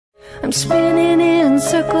I'm spinning in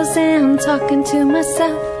circles and talking to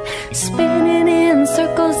myself. Spinning in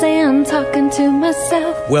circles and talking to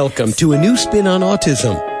myself. Welcome to a new spin on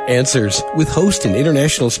autism. Answers with host and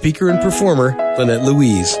international speaker and performer, Lynette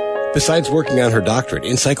Louise. Besides working on her doctorate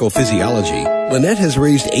in psychophysiology, Lynette has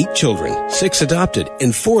raised 8 children, 6 adopted,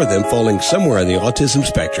 and 4 of them falling somewhere on the autism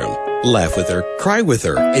spectrum. Laugh with her, cry with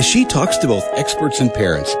her, as she talks to both experts and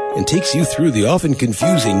parents and takes you through the often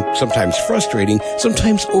confusing, sometimes frustrating,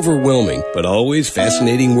 sometimes overwhelming, but always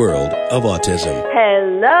fascinating world of autism.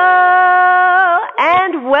 Hello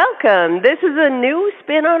and welcome. This is a new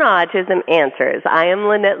spin on Autism Answers. I am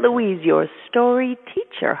Lynette Louise, your story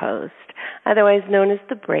teacher host, otherwise known as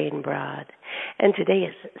the Brain Broad. And today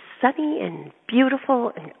is sunny and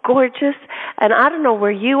beautiful and gorgeous. And I don't know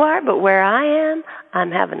where you are, but where I am,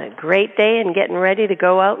 I'm having a great day and getting ready to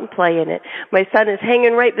go out and play in it. My son is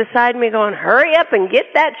hanging right beside me going, hurry up and get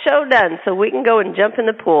that show done so we can go and jump in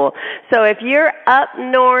the pool. So if you're up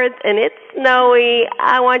north and it's snowy,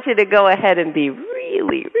 I want you to go ahead and be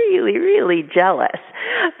really jealous.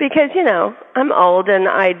 Because, you know, I'm old and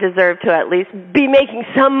I deserve to at least be making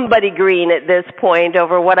somebody green at this point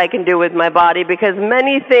over what I can do with my body, because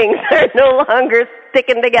many things are no longer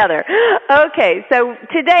sticking together. Okay, so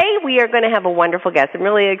today we are going to have a wonderful guest. I'm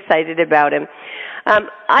really excited about him.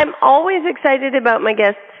 I'm always excited about my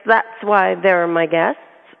guests. That's why they're my guests.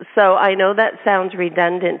 So I know that sounds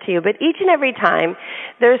redundant to you, but each and every time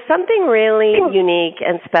there's something really unique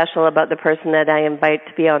and special about the person that I invite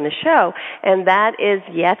to be on the show, and that is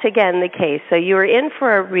yet again the case. So you are in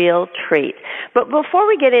for a real treat. But before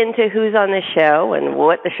we get into who's on the show and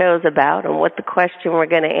what the show's about and what the question we're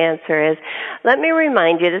going to answer is, let me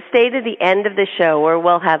remind you to stay to the end of the show where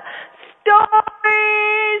we'll have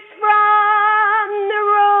stories from the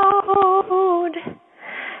road.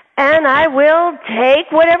 And I will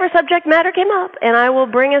take whatever subject matter came up, and I will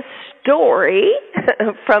bring a story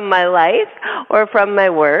from my life or from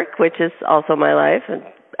my work, which is also my life. And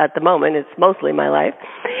at the moment, it's mostly my life.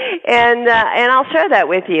 And I'll share that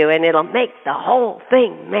with you, and it'll make the whole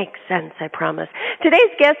thing make sense, I promise.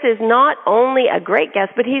 Today's guest is not only a great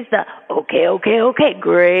guest, but he's the okay,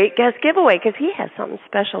 great guest giveaway, because he has something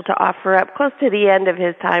special to offer up close to the end of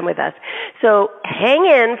his time with us. So hang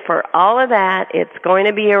in for all of that. It's going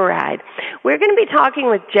to be a ride. We're going to be talking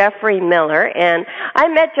with Jeffrey Miller, and I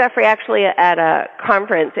met Jeffrey actually at a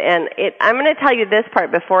conference, and I'm going to tell you this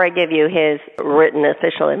part before I give you his written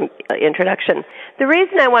official introduction. The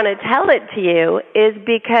reason I want to tell it to you is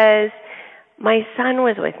because my son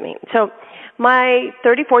was with me. So my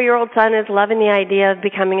 34-year-old son is loving the idea of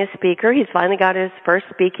becoming a speaker. He's finally got his first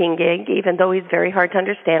speaking gig, even though he's very hard to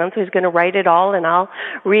understand. So he's going to write it all, and I'll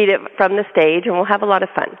read it from the stage, and we'll have a lot of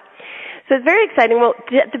fun. So it's very exciting. Well,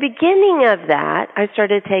 at the beginning of that, I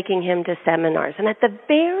started taking him to seminars. And at the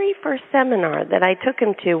very first seminar that I took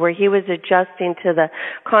him to, where he was adjusting to the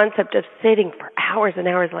concept of sitting for hours and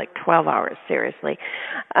hours, like 12 hours, seriously,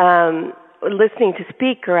 listening to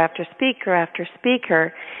speaker after speaker after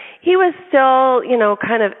speaker, he was still, you know,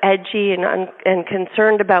 kind of edgy and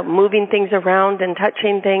concerned about moving things around and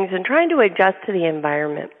touching things and trying to adjust to the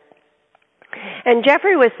environment. And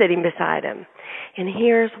Jeffrey was sitting beside him. And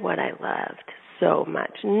here's what I loved so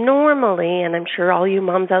much. Normally, and I'm sure all you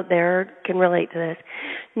moms out there can relate to this,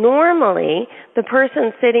 normally the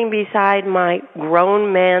person sitting beside my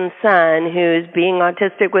grown man son who's being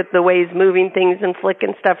autistic with the way he's moving things and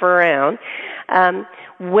flicking stuff around,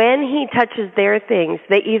 when he touches their things,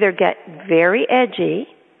 they either get very edgy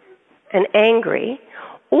and angry,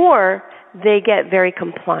 or they get very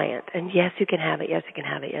compliant. And yes, you can have it, yes, you can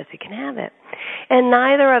have it, yes, you can have it. And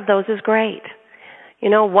neither of those is great. You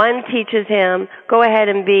know, one teaches him, go ahead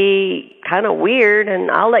and be kind of weird, and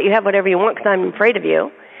I'll let you have whatever you want because I'm afraid of you.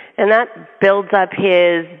 And that builds up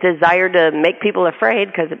his desire to make people afraid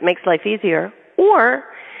because it makes life easier. Or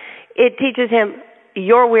it teaches him,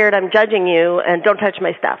 you're weird, I'm judging you, and don't touch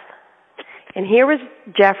my stuff. And here was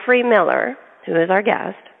Jeffrey Miller, who is our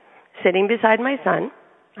guest, sitting beside my son.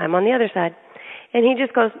 I'm on the other side. And he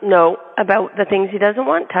just goes, no, about the things he doesn't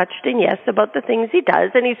want touched, and yes, about the things he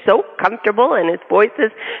does. And he's so comfortable, and his voice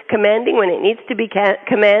is commanding when it needs to be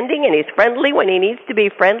commanding, and he's friendly when he needs to be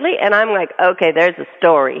friendly. And I'm like, okay, there's a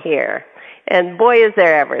story here. And boy, is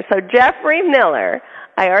there ever. So Jeffrey Miller,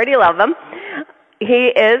 I already love him.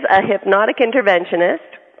 He is a hypnotic interventionist,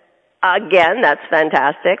 Again, that's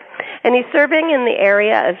fantastic. And he's serving in the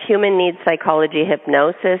area of human needs psychology,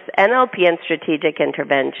 hypnosis, NLP, and strategic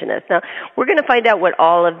interventionist. Now, we're going to find out what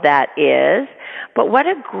all of that is, but what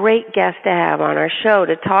a great guest to have on our show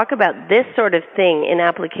to talk about this sort of thing in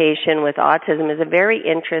application with autism is a very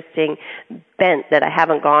interesting bent that I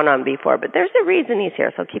haven't gone on before, but there's a reason he's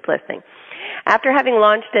here, so keep listening. After having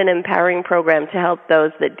launched an empowering program to help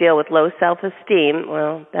those that deal with low self-esteem,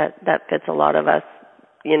 well, that fits a lot of us,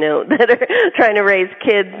 that are trying to raise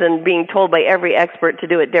kids and being told by every expert to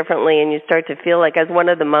do it differently, and you start to feel like, as one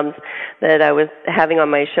of the moms that I was having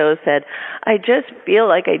on my show said, I just feel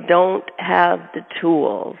like I don't have the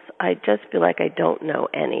tools. I just feel like I don't know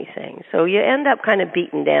anything. So you end up kind of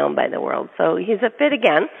beaten down by the world. So he's a fit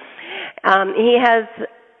again.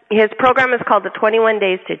 His program is called the 21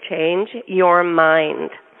 Days to Change Your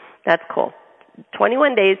Mind. That's cool.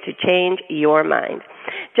 21 Days to Change Your Mind.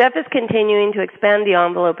 Jeff is continuing to expand the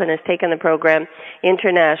envelope and has taken the program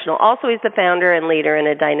international. Also, he's the founder and leader in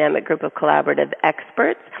a dynamic group of collaborative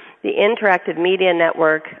experts, the Interactive Media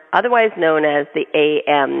Network, otherwise known as the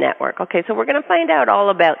AM Network. Okay, so we're going to find out all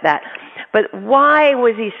about that. But why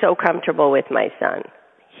was he so comfortable with my son?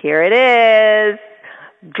 Here it is.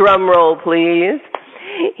 Drum roll, please.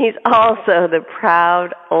 He's also the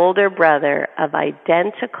proud older brother of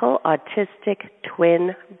identical autistic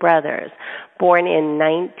twin brothers, born in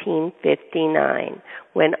 1959,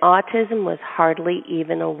 when autism was hardly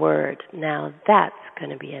even a word. Now that's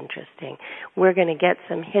going to be interesting. We're going to get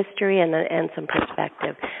some history and some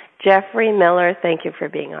perspective. Jeffrey Miller, thank you for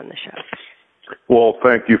being on the show. Well,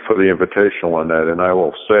 thank you for the invitation, Lynette. And I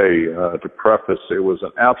will say, to preface, it was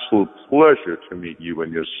an absolute pleasure to meet you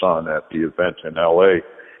and your son at the event in L.A.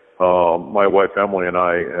 My wife Emily and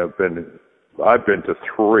I've been to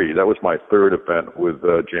 3. That was my 3rd event with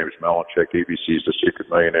James Malinchak, ABC's The Secret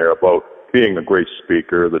Millionaire, about being a great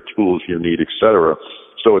speaker, the tools you need, etc.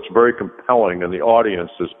 So it's very compelling, and the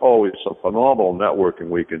audience is always some phenomenal networking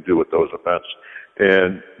we can do at those events.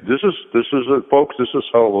 And this is folks, this is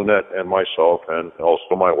how Lynette and myself and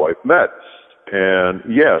also my wife met. And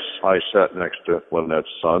yes, I sat next to Lynette's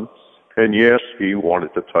son. And yes, he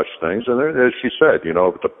wanted to touch things. And as she said, if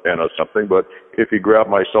it's a pen or something, but if he grabbed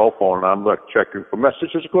my cell phone and I'm not checking for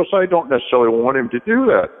messages, of course, I don't necessarily want him to do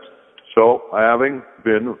that. So having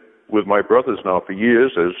been with my brothers now for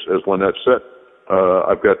years, as Lynette said,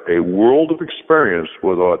 I've got a world of experience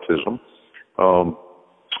with autism.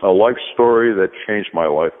 A life story that changed my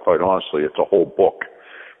life, quite honestly. It's a whole book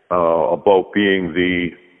about being the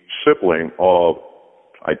sibling of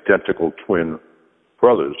identical twin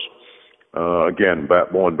brothers. Again,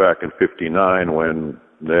 born back in 59 when,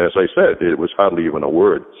 as I said, it was hardly even a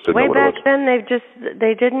word. Way back then,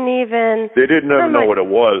 they didn't even know what it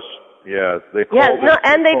was. Yeah, they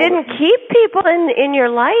didn't keep people in your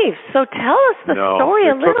life. So tell us the story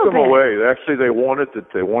a little bit. No, they took them away. Actually, they wanted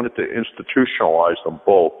to institutionalize them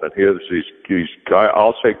both. And here's these guys,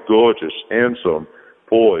 I'll say gorgeous, handsome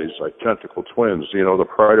boys, identical twins. The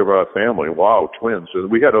pride of our family. Wow, twins. And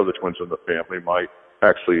we had other twins in the family.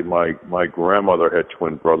 My grandmother had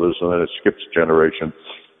twin brothers, and then it skips a generation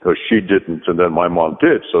because she didn't, and then my mom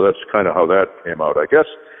did. So that's kind of how that came out, I guess.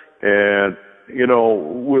 And it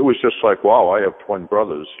was just like, wow, I have twin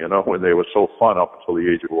brothers, when they were so fun up until the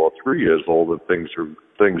age of 3 years old, and things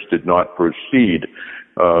did not proceed.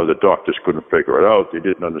 The doctors couldn't figure it out. They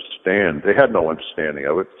didn't understand. They had no understanding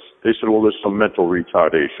of it. They said, well, there's some mental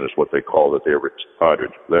retardation is what they call it. They're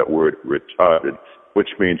retarded. That word, retarded, which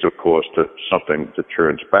means, of course, something that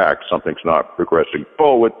turns back. Something's not progressing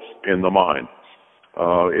forward in the mind.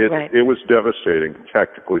 It was devastating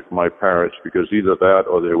tactically for my parents because either that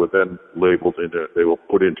or they were then they were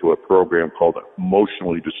put into a program called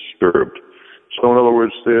emotionally disturbed. So in other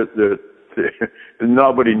words,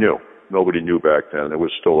 nobody knew. Nobody knew back then. There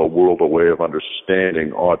was still a world away of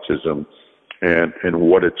understanding autism and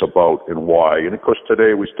what it's about and why. And of course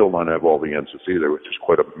today we still don't have all the answers either, which is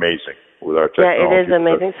quite amazing with our technology. Yeah, it is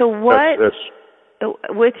amazing. So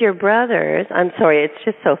with your brothers, I'm sorry, it's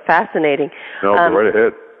just so fascinating. No, go right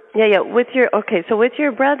ahead. Yeah. With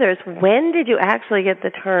your brothers, when did you actually get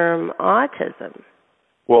the term autism?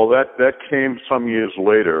 Well, that came some years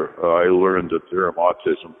later. I learned the term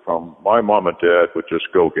autism from my mom and dad, which is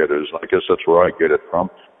go-getters. I guess that's where I get it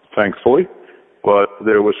from, thankfully. But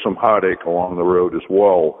there was some heartache along the road as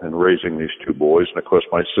well in raising these 2 boys. And of course,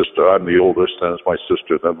 my sister, I'm the oldest, and it's my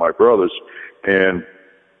sister, then my brothers. And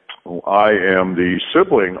I am the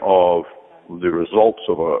sibling of the results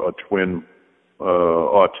of a twin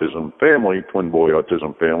autism family, twin boy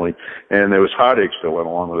autism family, and there was heartaches that went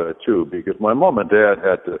along with that too, because my mom and dad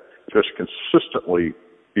had to just consistently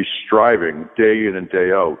be striving day in and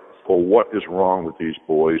day out for what is wrong with these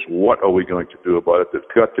boys. What are we going to do about it? There's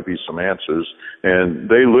got to be some answers. And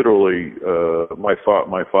they literally, my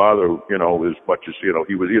father, as much as,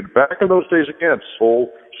 he was, back in those days again, sole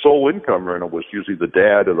income earner was usually the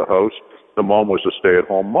dad of the house. The mom was a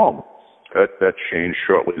stay-at-home mom. That changed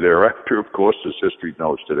shortly thereafter, of course, as history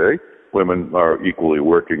knows today. Women are equally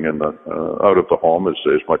working in the out of the home as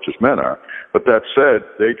much as men are. But that said,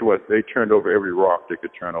 they turned over every rock they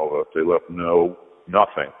could turn over. They left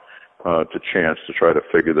nothing to chance to try to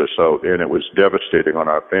figure this out. And it was devastating on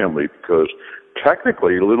our family because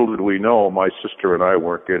technically, little did we know, my sister and I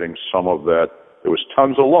weren't getting some of that. There was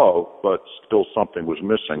tons of love, but still something was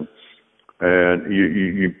missing. And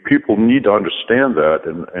you people need to understand that,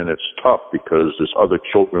 and it's tough because there's other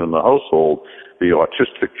children in the household. The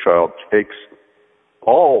autistic child takes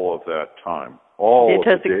all of that time.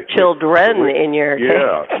 Autistic children in your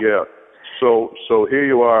case. Yeah. So here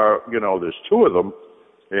you are, there's two of them,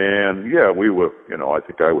 and we were, I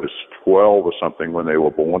think I was 12 or something when they were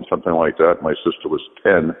born, something like that. My sister was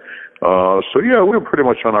 10. We were pretty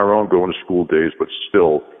much on our own going to school days, but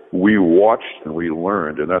still, we watched and we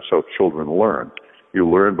learned, and that's how children learn. You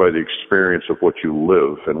learn by the experience of what you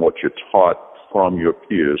live and what you're taught from your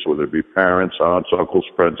peers, whether it be parents, aunts, uncles,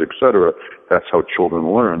 friends, etc. That's how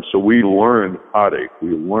children learn. So we learned heartache. We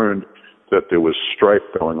learned that there was strife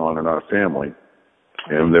going on in our family.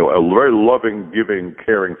 And they were a very loving, giving,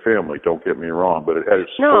 caring family, don't get me wrong, but it had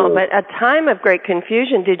its No, but a time of great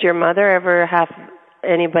confusion. Did your mother ever have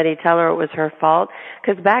anybody tell her it was her fault?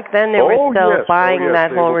 Because back then they were still buying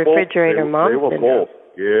that whole refrigerator mom. They were both.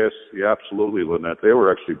 Yes, absolutely, Lynette. They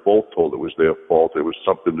were actually both told it was their fault. It was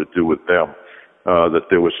something to do with them. That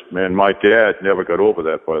there was, and my dad never got over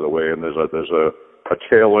that, by the way. And there's a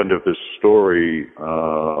tail end of this story,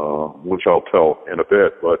 which I'll tell in a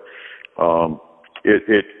bit. But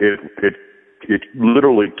it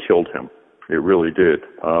literally killed him. It really did.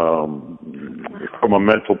 From a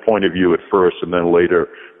mental point of view at first, and then later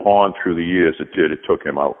on through the years, it took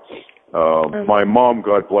him out. My mom,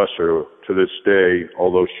 God bless her, to this day,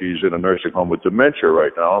 although she's in a nursing home with dementia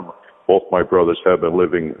right now, both my brothers have been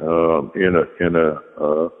living in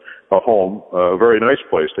a home, a very nice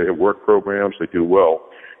place. They have work programs. They do well.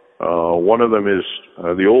 One of them is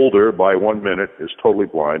the older, by 1 minute, is totally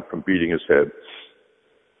blind from beating his head.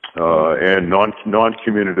 And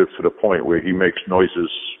non-communicative to the point where he makes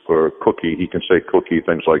noises for cookie. He can say cookie,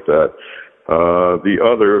 things like that. The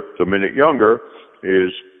other, the minute younger,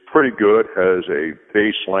 is pretty good, has a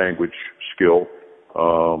base language skill.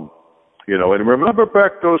 And remember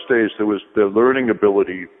back those days, there was the learning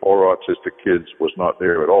ability for autistic kids was not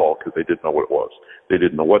there at all because they didn't know what it was. They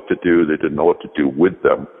didn't know what to do. They didn't know what to do with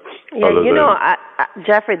them. Yeah,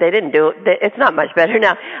 Jeffrey, they didn't do it. It's not much better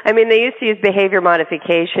now. I mean, they used to use behavior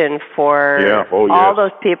modification for all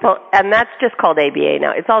those people, and that's just called ABA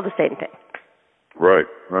now. It's all the same thing. Right.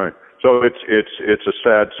 So it's a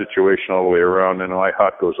sad situation all the way around, and my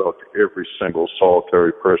heart goes out to every single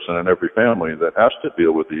solitary person in every family that has to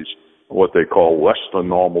deal with these, what they call less than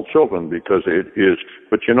normal children, because it is,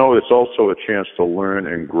 but it's also a chance to learn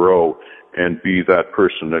and grow and be that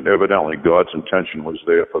person that evidently God's intention was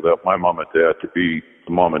there for that, my mom and dad to be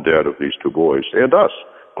the mom and dad of these two boys, and us,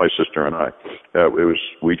 my sister and I.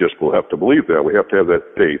 We just will have to believe that. We have to have that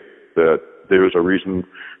faith that there is a reason.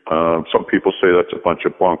 Some people say that's a bunch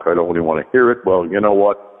of bunk. I don't really want to hear it. Well, you know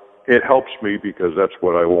what? It helps me because that's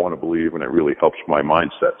what I want to believe, and it really helps my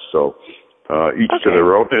mindset. So each to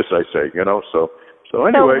their own, as I say, So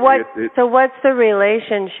anyway. So what's the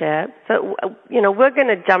relationship? So, we're going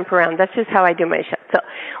to jump around. That's just how I do my show. So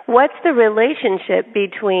what's the relationship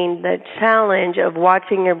between the challenge of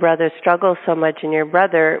watching your brother struggle so much and your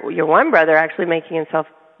one brother actually making himself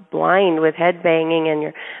blind with head banging and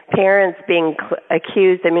your parents being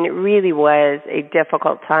accused? I mean, it really was a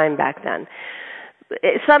difficult time back then.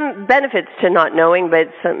 Some benefits to not knowing, but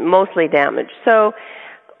mostly damage. So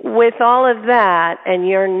with all of that, and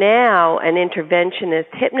you're now an interventionist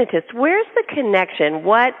hypnotist, where's the connection?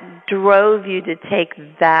 What drove you to take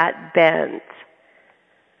that bent?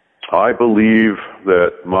 I believe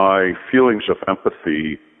that my feelings of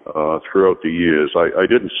empathy throughout the years, I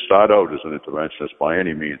didn't start out as an interventionist by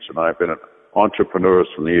any means, and I've been an entrepreneur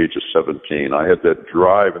from the age of 17. I had that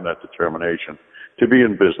drive and that determination to be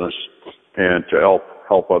in business and to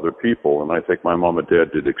help other people, and I think my mom and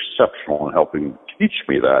dad did exceptional in helping teach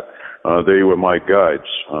me that. They were my guides.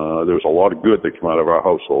 There was a lot of good that came out of our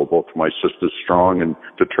household. Both my sister's strong and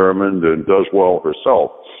determined and does well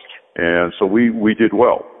herself, and so we did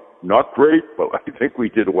well. Not great, but I think we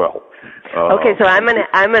did well. Okay, so I'm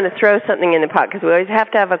gonna throw something in the pot because we always have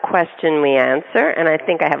to have a question we answer, and I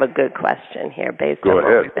think I have a good question here based on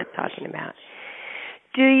what we've been talking about.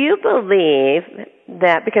 Do you believe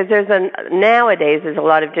that, because nowadays there's a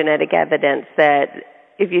lot of genetic evidence that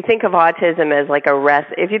if you think of autism as like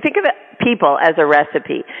if you think of people as a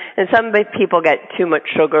recipe, and some people get too much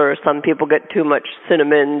sugar, some people get too much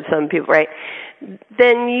cinnamon, some people, right?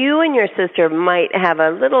 Then you and your sister might have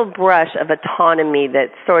a little brush of autonomy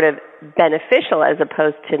that's sort of beneficial as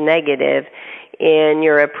opposed to negative in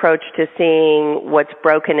your approach to seeing what's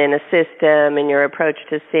broken in a system, and your approach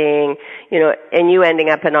to seeing, and you ending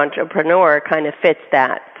up an entrepreneur kind of fits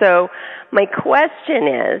that. So my question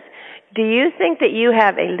is, do you think that you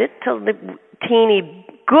have a little teeny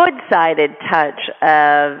good-sided touch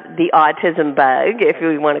of the autism bug, if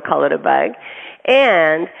we want to call it a bug?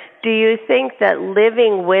 And do you think that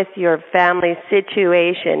living with your family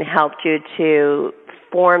situation helped you to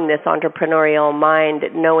form this entrepreneurial mind,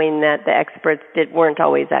 knowing that the experts weren't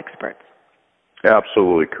always experts?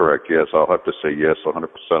 Absolutely correct. Yes, I'll have to say yes, 100%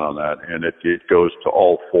 on that. And it goes to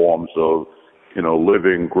all forms of,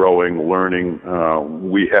 living, growing, learning.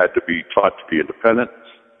 We had to be taught to be independent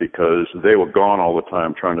because they were gone all the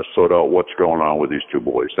time trying to sort out what's going on with these two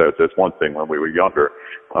boys. That's one thing. When we were younger,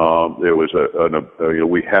 there was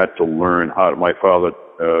we had to learn how. My father,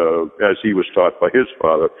 as he was taught by his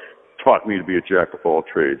father, taught me to be a jack of all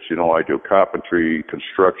trades. I do carpentry,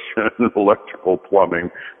 construction, electrical, plumbing.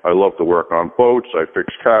 I love to work on boats. I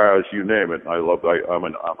fix cars, you name it. I'm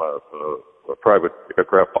a private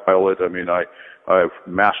aircraft pilot. I mean, I've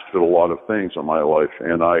mastered a lot of things in my life,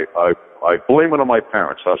 and I blame it on my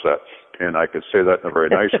parents. How's that? And I can say that in a very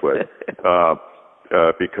nice way,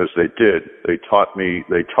 because they did. They taught me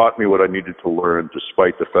what I needed to learn,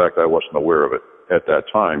 despite the fact I wasn't aware of it at that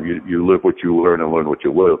time. You live what you learn and learn what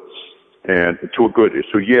you live. And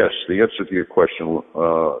so yes, the answer to your question,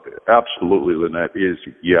 absolutely, Lynette, is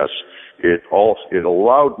yes. It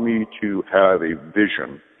allowed me to have a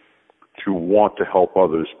vision to want to help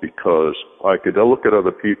others, because I could look at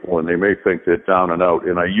other people and they may think they're down and out.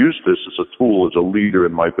 And I use this as a tool, as a leader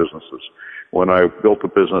in my businesses. When I built a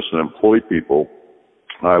business and employed people,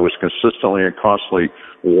 I was consistently and constantly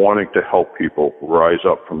wanting to help people rise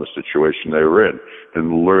up from the situation they were in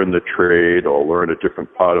and learn the trade or learn a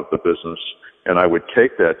different part of the business. And I would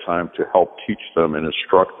take that time to help teach them and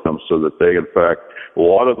instruct them so that they, in fact, a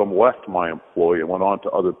lot of them left my employ and went on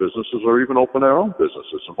to other businesses or even opened their own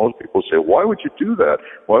businesses. And most people say, why would you do that?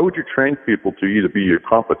 Why would you train people to either be your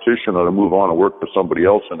competition or to move on and work for somebody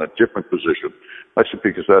else in a different position? I said,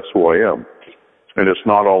 because that's who I am. And it's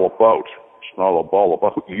not all about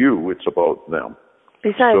you, it's about them.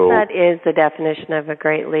 Besides, that is the definition of a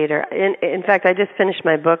great leader. In fact, I just finished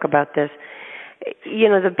my book about this.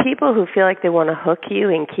 The people who feel like they want to hook you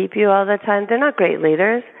and keep you all the time, they're not great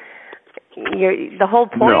leaders. The whole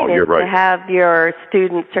point is to have your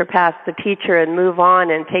students surpass the teacher and move on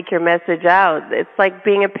and take your message out. It's like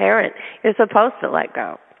being a parent. You're supposed to let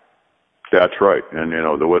go. That's right. And,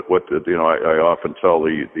 I often tell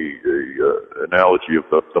the analogy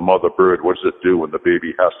of the mother bird. What does it do when the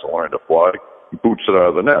baby has to learn to fly? It boots it out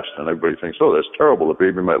of the nest. And everybody thinks, oh, that's terrible. The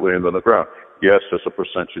baby might land on the ground. Yes, there's a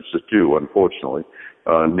percentage that do, unfortunately.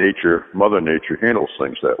 Mother Nature handles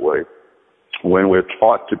things that way. When we're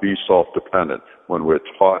taught to be self-dependent, when we're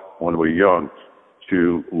taught when we're young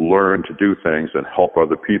to learn to do things and help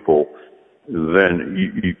other people, then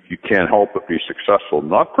you can't help but be successful.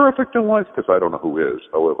 Not perfect in life, because I don't know who is,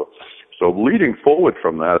 however. So leading forward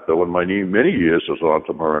from that, though, in my many years as an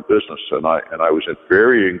entrepreneur in business, and I was in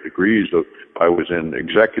varying degrees I was in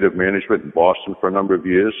executive management in Boston for a number of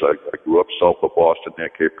years. I grew up south of Boston near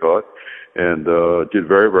Cape Cod, and did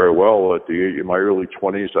very, very well. In my early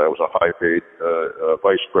 20s, I was a high-paid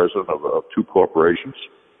vice president of two corporations,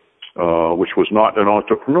 which was not an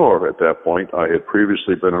entrepreneur at that point. I had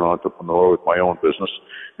previously been an entrepreneur with my own business,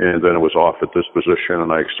 and then it was offered this position,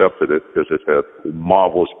 and I accepted it because it had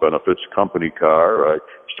marvelous benefits. Company car. I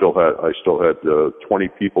still had 20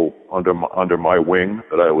 people under my wing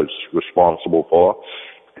that I was responsible for,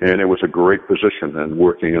 and it was a great position. And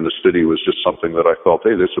working in the city was just something that I felt,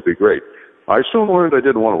 hey, this would be great. I soon learned I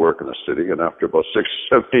didn't want to work in the city, and after about 6,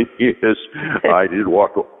 7, 8 years, I did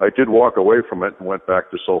walk away from it and went back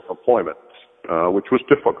to self-employment, which was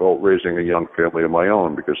difficult, raising a young family of my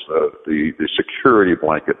own, because the security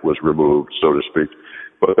blanket was removed, so to speak.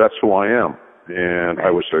 But that's who I am, and I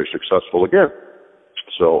was very successful again.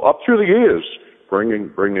 So up through the years,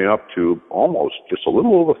 bringing up to almost just a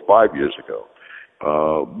little over 5 years ago,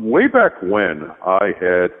 way back when I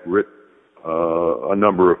had a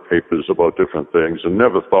number of papers about different things and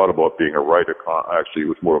never thought about being a writer. Actually, it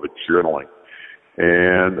was more of a journaling.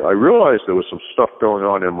 And I realized there was some stuff going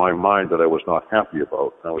on in my mind that I was not happy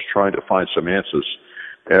about. I was trying to find some answers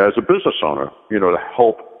as a business owner, to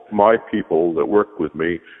help my people that work with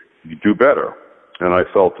me do better. And I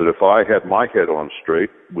felt that if I had my head on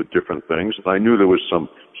straight with different things, and I knew there was some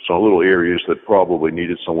little areas that probably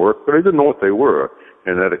needed some work, but I didn't know what they were.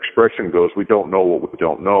 And that expression goes, we don't know what we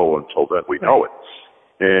don't know until then we know it.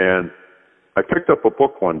 And I picked up a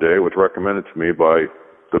book one day, it was recommended to me by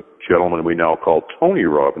the gentleman we now call Tony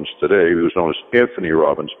Robbins today. He was known as Anthony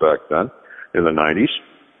Robbins back then in the 90s.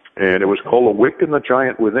 And it was called Awaken the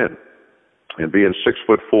Giant Within. And being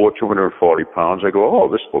 6'4", 240 pounds, I go,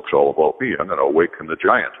 oh, this book's all about me. I'm going to awaken the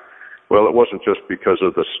giant. Well, it wasn't just because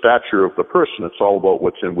of the stature of the person. It's all about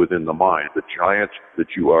what's within the mind, the giant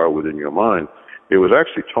that you are within your mind. It was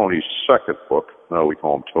actually Tony's second book. Now we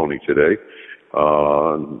call him Tony today.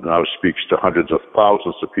 Now speaks to hundreds of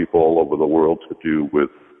thousands of people all over the world to do with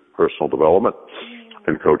personal development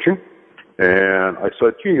and coaching. And I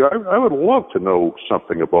said, gee, I would love to know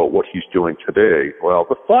something about what he's doing today. Well,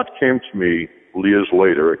 the thought came to me years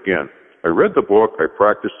later again. I read the book. I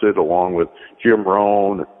practiced it along with Jim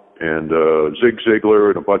Rohn and Zig Ziglar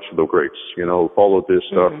and a bunch of the greats. Followed their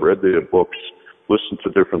stuff, read their books, listened to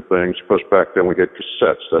different things. Because back then we had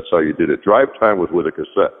cassettes. That's how you did it. Drive time was with a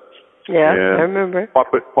cassette. Yeah, and I remember. Pop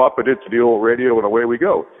it into the old radio and away we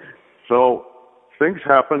go. So things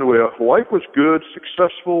happened where life was good,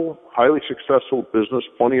 successful, highly successful business,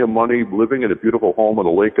 plenty of money, living in a beautiful home on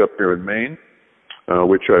a lake up here in Maine,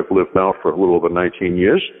 which I've lived now for a little over 19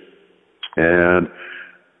 years. And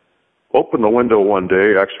opened the window one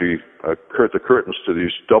day, actually the curtains to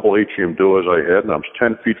these double atrium doors I had, and I was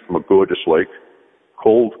 10 feet from a gorgeous lake,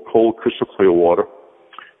 cold, crystal clear water.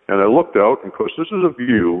 And I looked out, and of course this is a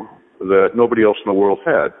view that nobody else in the world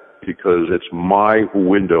had, because it's my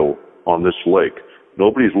window on this lake.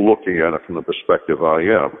 Nobody's looking at it from the perspective I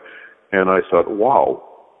am. And I thought, wow,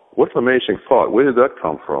 what an amazing thought. Where did that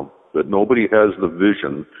come from? That nobody has the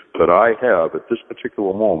vision that I have at this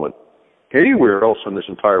particular moment anywhere else on this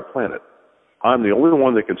entire planet. I'm the only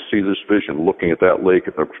one that can see this vision looking at that lake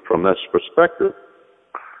from that perspective.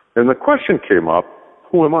 And the question came up,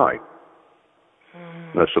 who am I?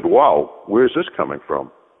 And I said, wow, where's this coming from?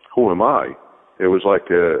 Who am I? It was like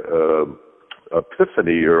a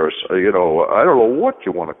epiphany, or I don't know what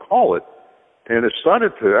you want to call it. And it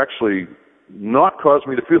started to actually not cause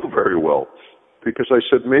me to feel very well, because I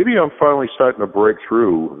said, maybe I'm finally starting to break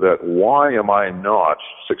through that. Why am I not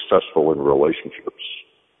successful in relationships?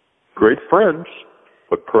 Great friends,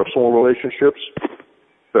 but personal relationships,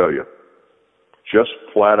 failure. Just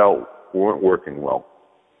flat out weren't working well.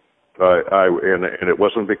 And it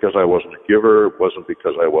wasn't because I wasn't a giver, it wasn't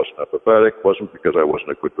because I wasn't empathetic, it wasn't because I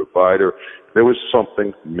wasn't a good provider. There was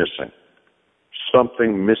something missing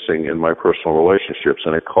in my personal relationships,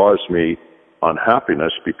 and it caused me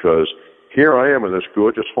unhappiness, because here I am in this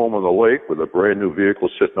gorgeous home on the lake with a brand new vehicle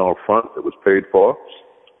sitting out front that was paid for,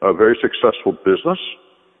 a very successful business,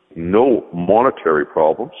 no monetary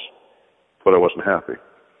problems, but I wasn't happy.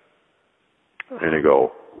 And you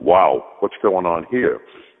go, wow, what's going on here?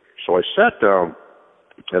 So I sat down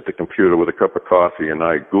at the computer with a cup of coffee and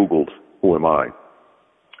I Googled, who am I?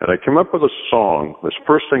 And I came up with a song. This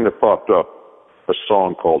first thing that popped up, a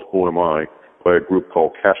song called Who Am I by a group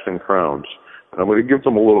called Casting Crowns. And I'm going to give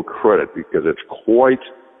them a little credit because it's quite,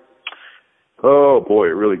 oh boy,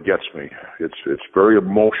 it really gets me. It's very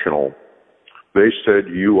emotional. They said,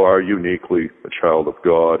 you are uniquely a child of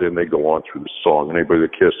God, and they go on through the song. Anybody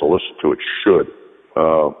that cares to listen to it should.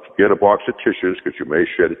 Get a box of tissues, because you may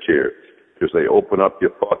shed a tear, because they open up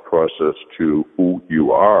your thought process to who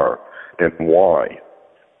you are and why.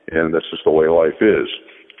 And this is the way life is.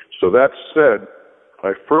 So that said,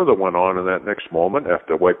 I further went on in that next moment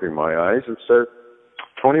after wiping my eyes and said,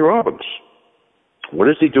 Tony Robbins, what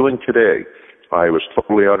is he doing today? I was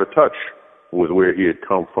totally out of touch with where he had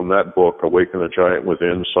come from that book, Awaken the Giant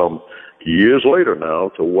Within, some years later now,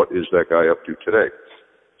 to what is that guy up to today.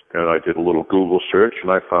 And I did a little Google search,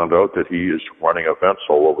 and I found out that he is running events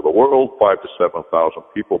all over the world, 5,000 to 7,000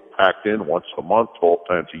 people packed in once a month, 12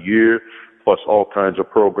 times a year, plus all kinds of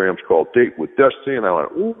programs called Date with Destiny. And I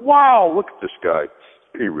went, wow, look at this guy.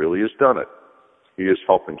 He really has done it. He is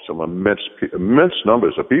helping some immense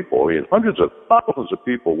numbers of people. I mean, hundreds of thousands of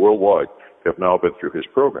people worldwide have now been through his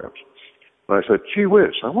programs. And I said, gee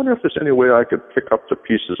whiz, I wonder if there's any way I could pick up the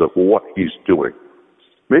pieces of what he's doing.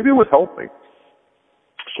 Maybe it would help me.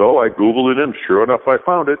 So I Googled it, and sure enough, I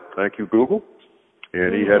found it. Thank you, Google.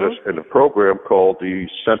 And he had a program called the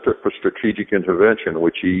Center for Strategic Intervention,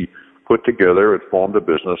 which he put together and formed a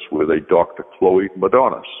business with a Dr. Chloe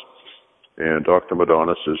Madonis. And Dr.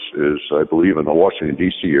 Madonis is, I believe, in the Washington,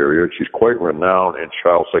 D.C. area. She's quite renowned in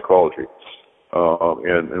child psychology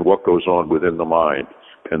and what goes on within the mind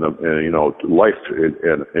and life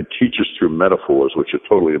and teaches through metaphors, which are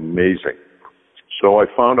totally amazing. So I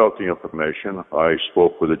found out the information. I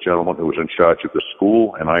spoke with a gentleman who was in charge of the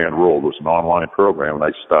school, and I enrolled. It was an online program, and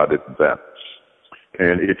I started then.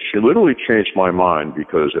 And it literally changed my mind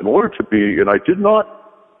because in order to be, and I did not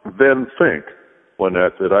then think,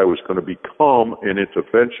 Lynette, that I was going to become an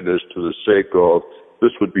interventionist to the sake of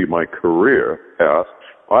this would be my career path.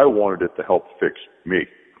 I wanted it to help fix me.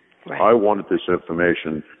 Right. I wanted this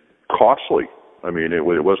information costly. I mean, it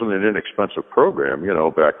wasn't an inexpensive program,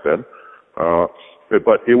 back then.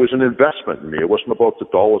 But it was an investment in me. It wasn't about the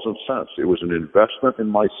dollars and cents. It was an investment in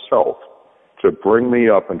myself to bring me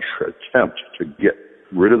up and attempt to get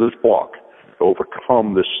rid of this block, to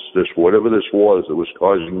overcome this whatever this was that was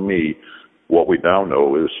causing me what we now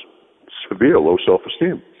know is severe low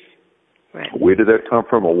self-esteem. Right. Where did that come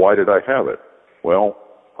from, or why did I have it? Well,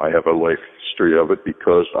 I have a life history of it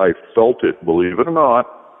because I felt it, believe it or not,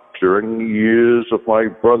 during the years of my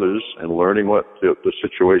brothers and learning what the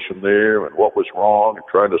situation there and what was wrong and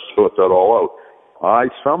trying to sort that all out. I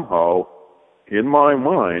somehow, in my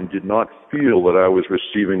mind, did not feel that I was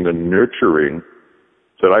receiving the nurturing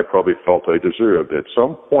that I probably felt I deserved. At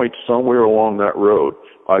some point, somewhere along that road,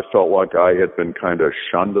 I felt like I had been kind of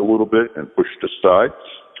shunned a little bit and pushed aside.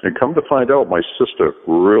 And come to find out, my sister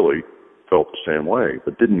really felt the same way,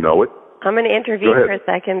 but didn't know it. I'm going to intervene for a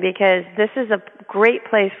second because this is a great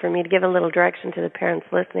place for me to give a little direction to the parents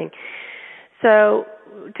listening. So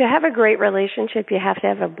to have a great relationship, you have to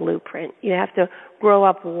have a blueprint. You have to grow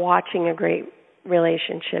up watching a great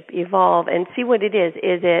relationship evolve and see what it is.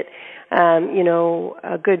 Is it,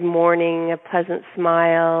 a good morning, a pleasant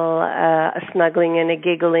smile, a snuggling and a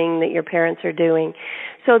giggling that your parents are doing?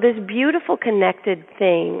 So this beautiful connected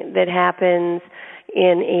thing that happens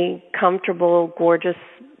in a comfortable, gorgeous,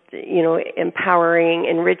 empowering,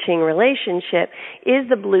 enriching relationship is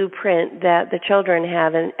the blueprint that the children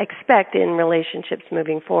have and expect in relationships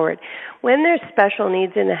moving forward. When there's special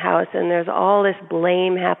needs in the house and there's all this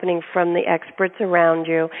blame happening from the experts around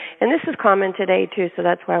you, and this is common today too, so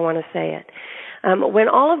that's why I want to say it. When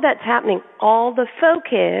all of that's happening, all the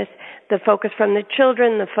focus from the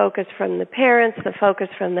children, the focus from the parents, the focus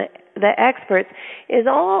from the experts is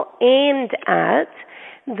all aimed at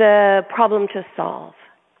the problem to solve.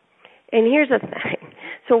 And here's the thing.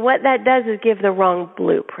 So what that does is give the wrong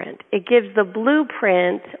blueprint. It gives the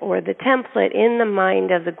blueprint or the template in the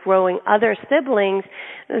mind of the growing other siblings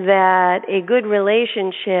that a good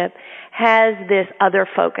relationship has this other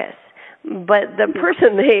focus. But the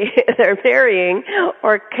person they're marrying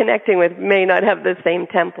or connecting with may not have the same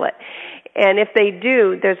template. And if they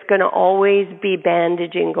do, there's going to always be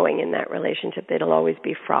bandaging going in that relationship. It'll always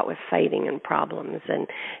be fraught with fighting and problems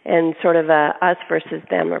and sort of a us versus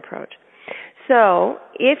them approach. So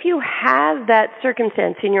if you have that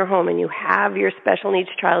circumstance in your home and you have your special needs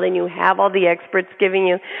child and you have all the experts giving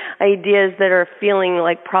you ideas that are feeling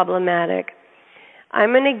like problematic,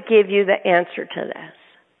 I'm going to give you the answer to this.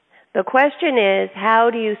 The question is, how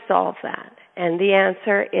do you solve that? And the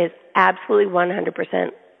answer is absolutely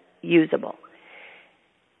 100% usable.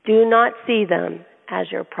 Do not see them as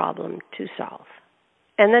your problem to solve.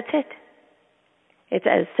 And that's it. It's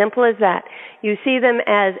as simple as that. You see them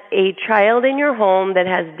as a child in your home that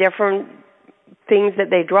has different things that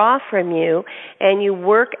they draw from you, and you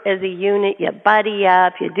work as a unit, you buddy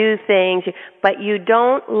up, you do things, but you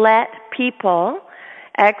don't let people,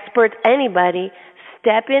 experts, anybody,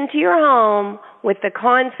 step into your home with the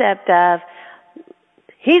concept of,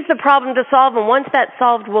 he's the problem to solve, and once that's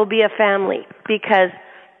solved, we'll be a family. Because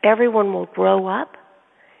everyone will grow up,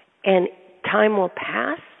 and time will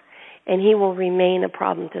pass, and he will remain a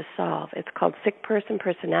problem to solve. It's called sick person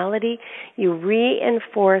personality. You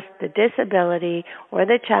reinforce the disability or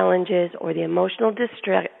the challenges or the emotional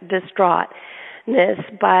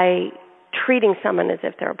distraughtness by treating someone as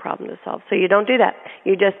if they're a problem to solve. So you don't do that.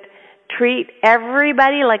 You just treat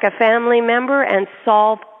everybody like a family member and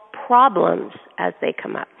solve problems as they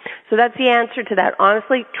come up. So that's the answer to that.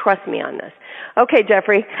 Honestly, trust me on this. Okay,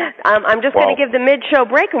 Jeffrey, I'm just going to give the mid-show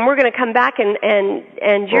break, and we're going to come back,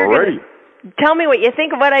 and you're going to tell me what you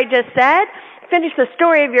think of what I just said, finish the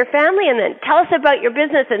story of your family, and then tell us about your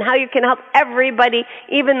business and how you can help everybody,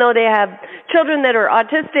 even though they have children that are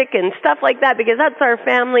autistic and stuff like that, because that's our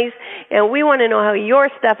families, and we want to know how your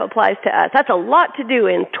stuff applies to us. That's a lot to do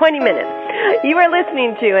in 20 minutes. You are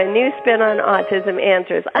listening to A New Spin on Autism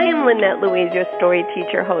Answers. I am Lynette Louise, your story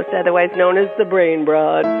teacher host, otherwise known as the Brain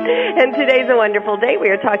Broad. And today's a wonderful day. We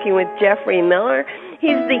are talking with Jeffrey Miller.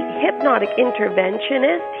 He's the hypnotic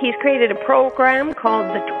interventionist. He's created a program called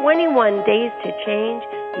the 21 Days to Change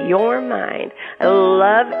Your Mind. I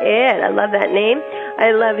love it. I love that name.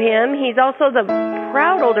 I love him. He's also the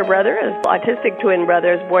proud older brother of autistic twin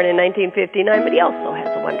brothers born in 1959, but he also has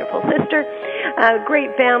a wonderful sister.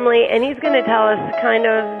 Great family, and he's going to tell us kind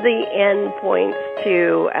of the end points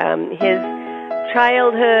to his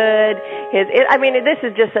childhood. This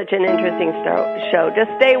is just such an interesting show. Just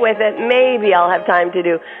stay with it. Maybe I'll have time to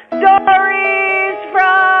do Stories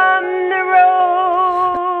from the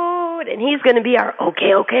Road. And he's going to be our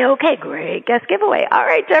okay, great guest giveaway. All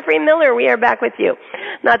right, Jeffrey Miller, we are back with you.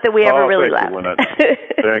 Not that we ever really left.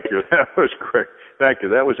 Thank you. That was great. Thank you.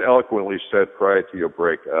 That was eloquently said prior to your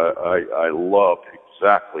break. I loved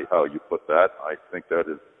exactly how you put that. I think that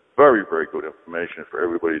is very, very good information for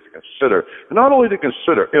everybody to consider. And not only to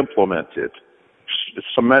consider, implement it.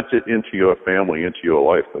 Cement it into your family, into your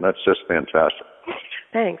life. And that's just fantastic.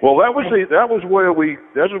 Thanks. Well, that was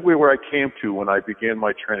where I came to when I began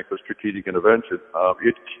my training for strategic intervention.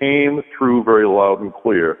 It came through very loud and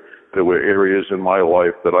clear. There were areas in my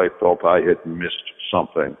life that I felt I had missed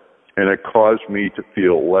something, and it caused me to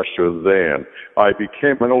feel lesser than. I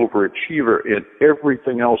became an overachiever in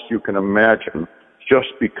everything else you can imagine just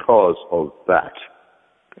because of that.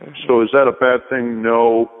 Mm-hmm. So is that a bad thing?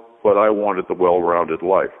 No. But I wanted the well-rounded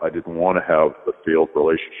life. I didn't want to have the failed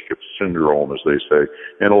relationship syndrome, as they say.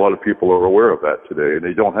 And a lot of people are aware of that today. And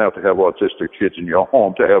you don't have to have autistic kids in your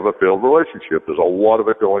home to have a failed relationship. There's a lot of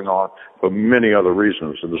it going on for many other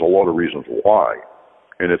reasons, and there's a lot of reasons why.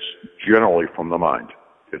 And it's generally from the mind.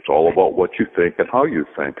 It's all about what you think and how you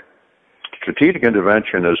think. Strategic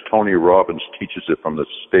intervention, as Tony Robbins teaches it from the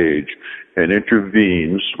stage, and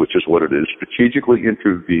intervenes, which is what it is, strategically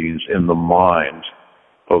intervenes in the mind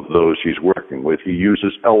of those he's working with. He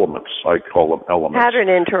uses elements. I call them elements. Pattern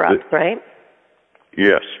interrupts, right?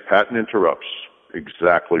 Yes, pattern interrupts.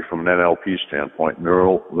 Exactly, from an NLP standpoint,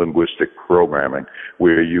 neuro-linguistic programming,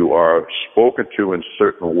 where you are spoken to in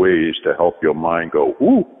certain ways to help your mind go,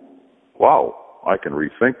 ooh, wow, I can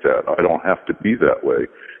rethink that. I don't have to be that way.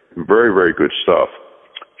 Very, very good stuff.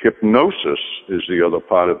 Hypnosis is the other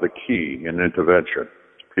part of the key in intervention.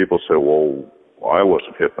 People say, well, I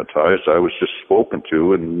wasn't hypnotized. I was just spoken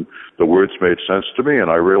to, and the words made sense to me, and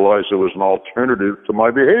I realized there was an alternative to my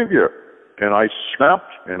behavior. And I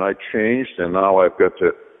snapped, and I changed, and now I've got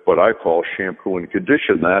to, what I call shampoo and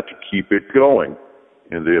condition that to keep it going.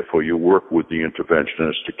 And therefore, you work with the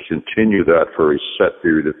interventionist to continue that for a set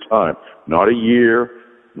period of time. Not a year,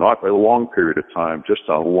 not a long period of time, just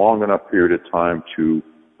a long enough period of time to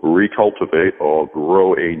recultivate or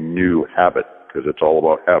grow a new habit, because it's all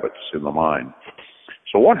about habits in the mind.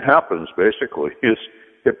 So what happens basically is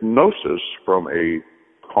hypnosis from a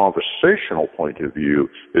conversational point of view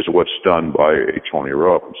is what's done by a Tony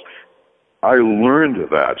Robbins. I learned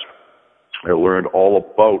that. I learned all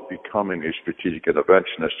about becoming a strategic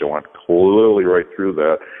interventionist. I went clearly right through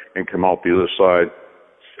that and come out the other side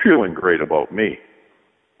feeling great about me.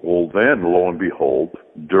 Well, then, lo and behold,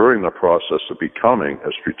 during the process of becoming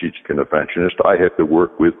a strategic interventionist, I had to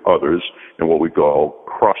work with others in what we call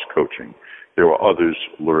cross-coaching. There were others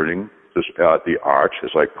learning this, the art, as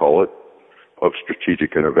I call it, of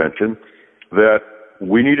strategic intervention, that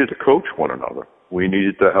we needed to coach one another. We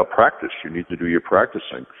needed to have practice. You need to do your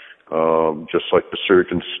practicing. Just like the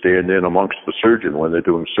surgeons stand in amongst the surgeon when they're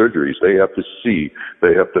doing surgeries. They have to see,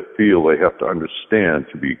 they have to feel, they have to understand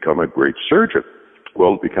to become a great surgeon.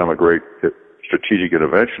 Well, to become a great strategic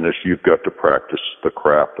interventionist, you've got to practice the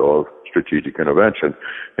craft of strategic intervention.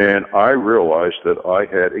 And I realized that I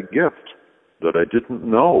had a gift that I didn't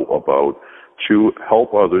know about to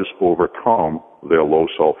help others overcome their low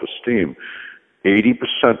self-esteem. 80%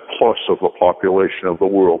 plus of the population of the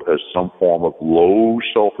world has some form of low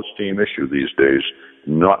self-esteem issue these days.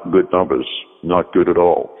 Not good numbers, not good at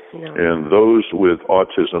all. No. And those with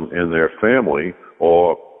autism in their family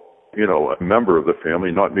or a member of the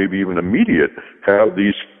family, not maybe even immediate, have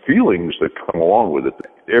these feelings that come along with it.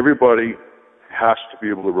 Everybody has to be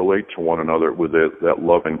able to relate to one another with that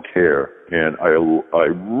love and care. And I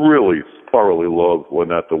really thoroughly love,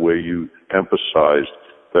 Lynette, the way you emphasized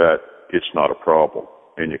that it's not a problem.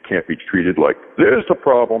 And you can't be treated like, there's the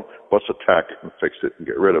problem, let's attack it and fix it and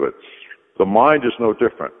get rid of it. The mind is no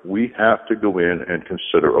different. We have to go in and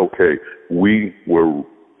consider, okay,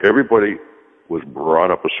 everybody was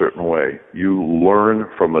brought up a certain way. You learn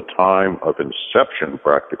from the time of inception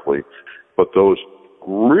practically, but those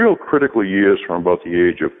real critical years from about the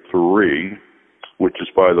age of 3, which is,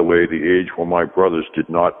 by the way, the age where my brothers did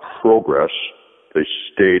not progress. They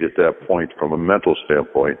stayed at that point from a mental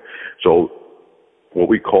standpoint. So what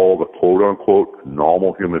we call the quote-unquote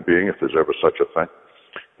normal human being, if there's ever such a thing,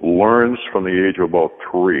 learns from the age of about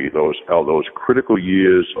 3, those critical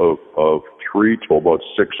years of 3 to about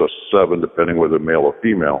 6 or 7, depending whether male or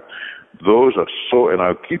female. Those are so, and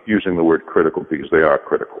I keep using the word critical because they are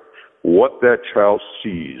critical. What that child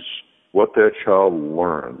sees, what that child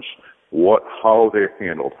learns, how they're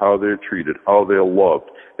handled, how they're treated, how they're loved,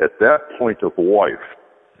 at that point of life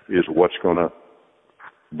is what's going to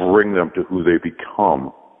bring them to who they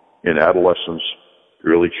become in adolescence,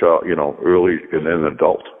 early and then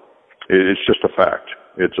adult. It's just a fact.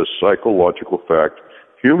 It's a psychological fact.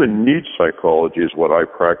 Human needs psychology is what I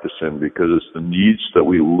practice in because it's the needs that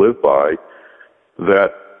we live by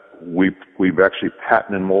that we've actually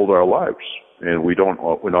pattern and mold our lives. And we're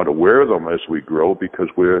not aware of them as we grow because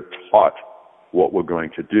we're taught what we're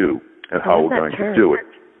going to do and how we're going to do it.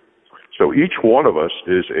 So each one of us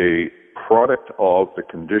is a product of the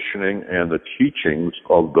conditioning and the teachings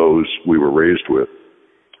of those we were raised with.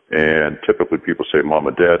 And typically people say mom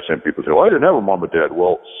and dad. Some people say, well, I didn't have a mom and dad.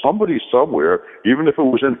 Well, somebody somewhere, even if it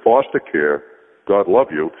was in foster care, God love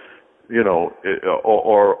you,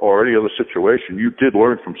 or any other situation, you did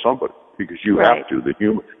learn from somebody because you have to.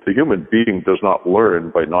 The human being does not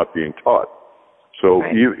learn by not being taught. So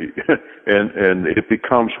and it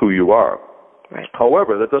becomes who you are. Right.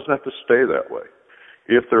 However, that doesn't have to stay that way.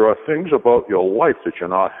 If there are things about your life that you're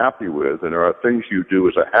not happy with, and there are things you do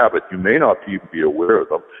as a habit, you may not even be aware of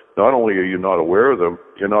them. Not only are you not aware of them,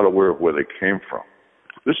 you're not aware of where they came from.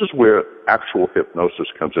 This is where actual hypnosis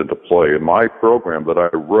comes into play. In my program that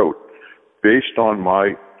I wrote, based on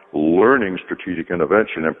my learning strategic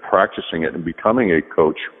intervention and practicing it and becoming a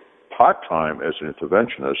coach part-time as an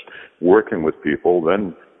interventionist, working with people,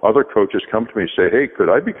 then other coaches come to me and say, hey, could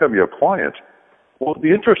I become your client? Well,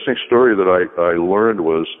 the interesting story that I learned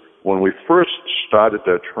was when we first started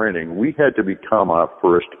that training, we had to become our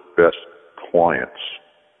first best clients.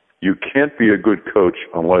 You can't be a good coach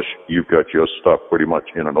unless you've got your stuff pretty much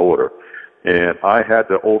in an order. And I had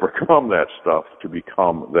to overcome that stuff to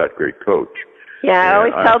become that great coach. Yeah, I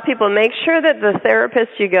always tell people, make sure that the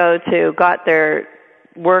therapist you go to got their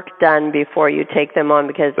work done before you take them on,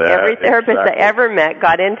 because every therapist I ever met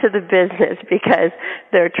got into the business because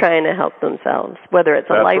they're trying to help themselves, whether it's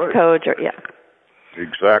a life coach or,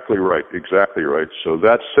 Exactly right. So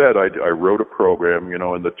that said, I wrote a program, and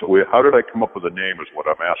how did I come up with a name is what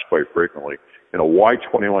I'm asked quite frequently. Why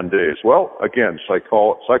 21 days? Well, again,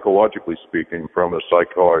 psychologically speaking, from a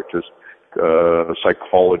psychiatrist,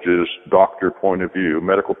 psychologist, doctor point of view,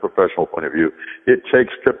 medical professional point of view, it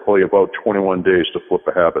takes typically about 21 days to flip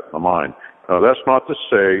a habit in the mind. Now, that's not to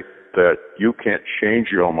say that you can't change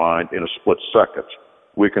your mind in a split second.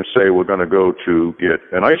 We can say we're going to go to get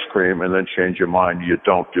an ice cream and then change your mind. You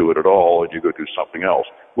don't do it at all and you go do something else.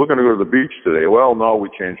 We're going to go to the beach today. Well, no, we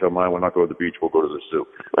changed our mind. We're not going to the beach. We'll go to the zoo.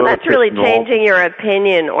 Well, that's really changing your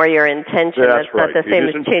opinion or your intention. That's not the same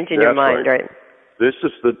as changing your mind, right? This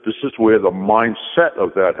is where the mindset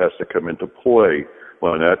of that has to come into play.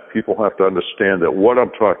 People have to understand that what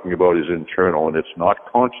I'm talking about is internal and it's not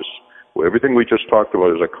conscious. Well, everything we just talked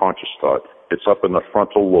about is a conscious thought. It's up in the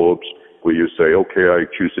frontal lobes where you say, okay, I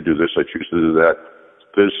choose to do this, I choose to do that.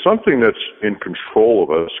 There's something that's in control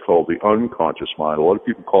of us called the unconscious mind. A lot of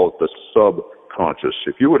people call it the subconscious.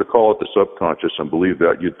 If you were to call it the subconscious and believe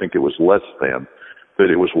that, you'd think it was less than.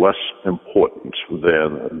 That it was less important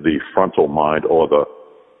than the frontal mind or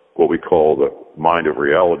what we call the mind of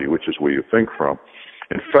reality, which is where you think from.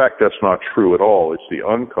 In fact, that's not true at all. It's the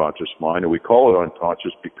unconscious mind, and we call it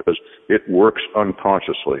unconscious because it works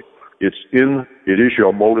unconsciously. It is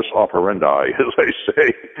your modus operandi, as I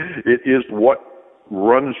say. It is what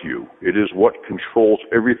runs you. It is what controls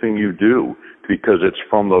everything you do because it's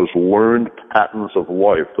from those learned patterns of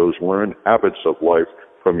life, those learned habits of life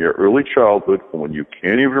from your early childhood, from when you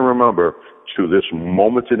can't even remember, to this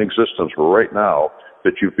moment in existence right now,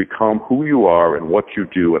 that you've become who you are and what you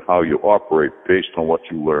do and how you operate based on what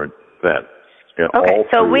you learned then. Okay,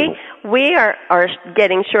 so we are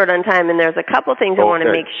getting short on time, and there's a couple things I want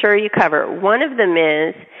to make sure you cover. One of them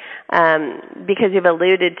is, because you've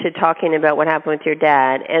alluded to talking about what happened with your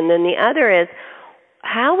dad, and then the other is,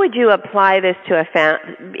 how would you apply this to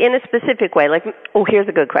in a specific way? Here's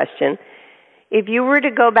a good question. If you were to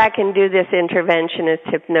go back and do this interventionist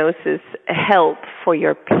hypnosis help for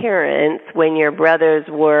your parents when your brothers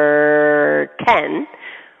were 10,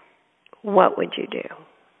 what would you do?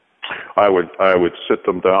 I would sit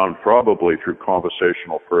them down probably through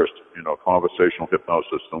conversational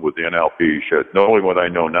hypnosis, and with the NLP, knowing what I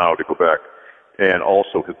know now, to go back and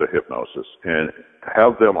also hit the hypnosis and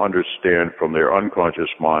have them understand from their unconscious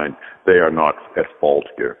mind they are not at fault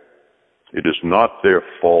here. It is not their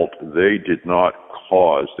fault. They did not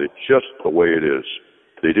cause. It's just the way it is.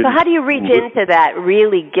 So how do you reach into that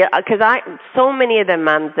really? Because so many of the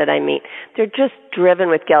moms that I meet, they're just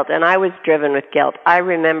driven with guilt, and I was driven with guilt. I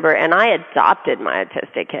remember, and I adopted my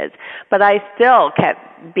autistic kids, but I still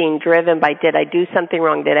kept being driven by, did I do something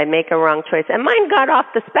wrong? Did I make a wrong choice? And mine got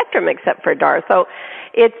off the spectrum except for Dar. So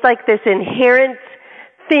it's like this inherent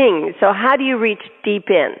thing. So how do you reach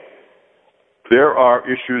deep in? There are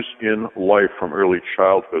issues in life from early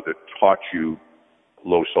childhood that taught you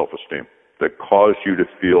low self-esteem, that caused you to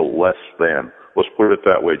feel less than. Let's put it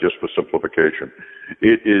that way, just for simplification.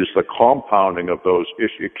 It is the compounding of those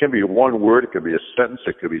issues. It can be one word, it can be a sentence,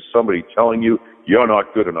 it could be somebody telling you, you're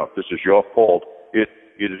not good enough, this is your fault. It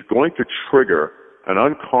is going to trigger an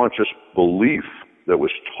unconscious belief that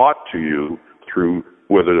was taught to you through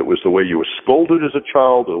whether it was the way you were scolded as a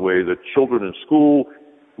child, or the way that children in school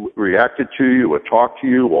reacted to you or talked to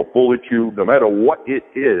you or bullied you. No matter what it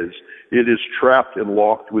is trapped and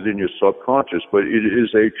locked within your subconscious, but it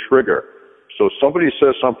is a trigger. So somebody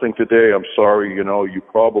says something today, I'm sorry, you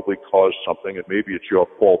probably caused something, and maybe it's your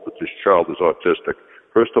fault that this child is autistic.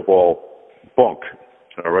 First of all, bunk,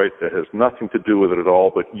 all right? That has nothing to do with it at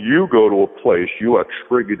all, but you go to a place, you are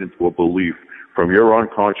triggered into a belief from your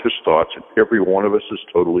unconscious thoughts, and every one of us is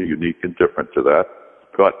totally unique and different to that,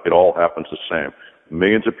 but it all happens the same.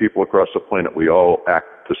 Millions of people across the planet, we all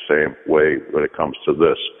act the same way when it comes to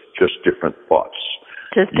this, just different thoughts.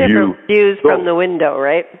 Just different views from the window,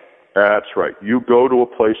 right? That's right. You go to a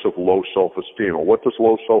place of low self-esteem. And what does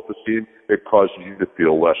low self-esteem? It causes you to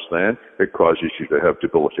feel less than. It causes you to have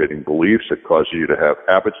debilitating beliefs. It causes you to have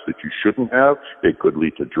habits that you shouldn't have. It could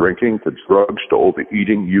lead to drinking, to drugs, to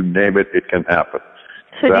overeating. You name it, it can happen.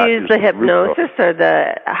 So do you use the hypnosis or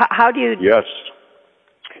how do you? Yes.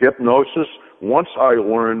 Hypnosis. Once I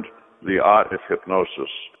learned the art of hypnosis,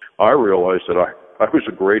 I realized that I was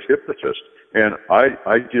a great hypnotist. And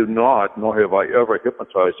I did not, nor have I ever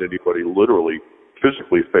hypnotized anybody literally,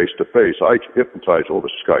 physically, face-to-face. I hypnotized over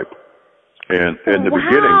Skype. And in the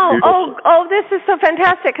beginning... Oh, this is so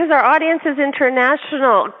fantastic, because our audience is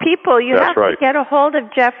international. People, you have to get a hold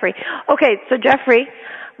of Jeffrey. Okay, so Jeffrey,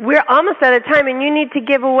 we're almost out of time, and you need to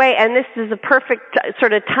give away, and this is a perfect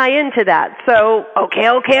sort of tie-in to that. So, okay.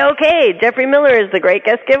 Jeffrey Miller is the great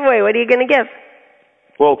guest giveaway. What are you going to give?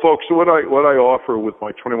 Well, folks, what I offer with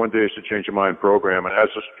my 21 Days to Change Your Mind program, and as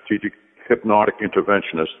a strategic hypnotic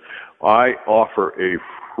interventionist, I offer a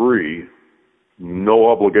free, no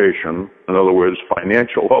obligation, in other words,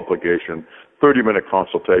 financial obligation, 30-minute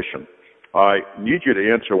consultation. I need you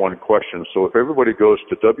to answer one question. So if everybody goes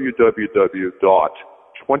to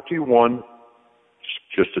www.21,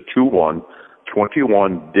 just a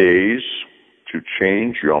 21 days to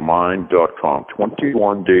changeyourmind.com,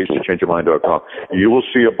 21 days to changeyourmind.com. You will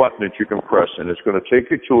see a button that you can press, and it's going to take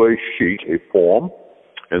you to a sheet, a form,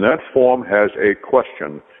 and that form has a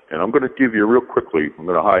question. And I'm going to give you real quickly,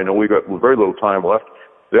 I know we've got very little time left.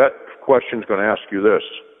 That question is going to ask you this: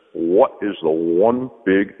 what is the one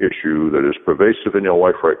big issue that is pervasive in your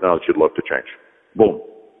life right now that you'd love to change? Boom.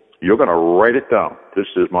 You're going to write it down. This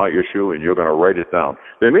is my issue, and you're going to write it down.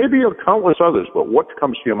 There may be countless others, but what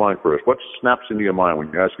comes to your mind first? What snaps into your mind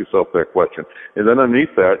when you ask yourself that question? And then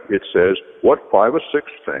underneath that, it says, what 5 or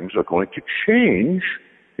 6 things are going to change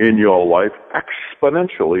in your life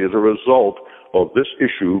exponentially as a result of this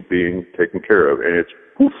issue being taken care of? And it's,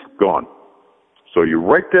 poof, gone. So you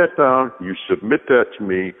write that down, you submit that to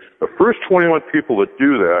me. The first 21 people that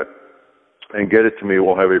do that and get it to me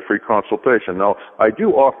will have a free consultation. Now, I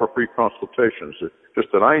do offer free consultations. It's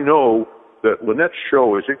just that I know that Lynette's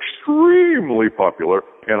show is extremely popular,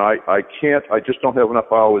 and I just don't have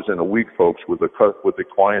enough hours in a week, folks, with the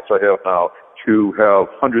clients I have now to have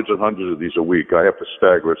hundreds and hundreds of these a week. I have to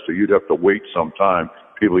stagger it, so you'd have to wait some time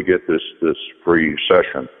for people to get this free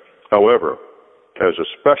session. However, as a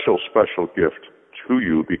special gift to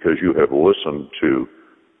you, because you have listened to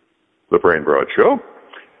the Brain Broad Show,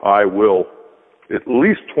 I will at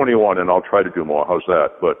least 21, and I'll try to do more. How's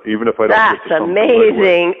that? But even if I don't get to something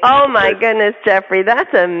amazing. Oh, my goodness, Jeffrey,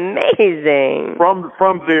 that's amazing.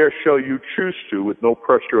 From there, shall you choose to, with no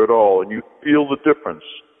pressure at all, and you feel the difference,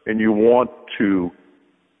 and you want to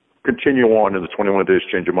continue on in the 21 Days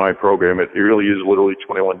Change Your Mind program. It really is literally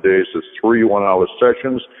 21 days. There's 3 one-hour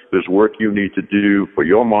sessions. There's work you need to do for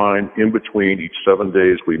your mind in between each 7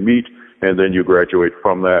 days we meet. and then you graduate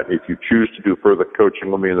from that. If you choose to do further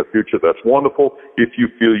coaching with me in the future, that's wonderful. If you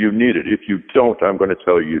feel you need it. If you don't, I'm going to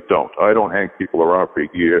tell you don't. I don't hang people around for a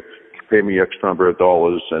year, pay me X number of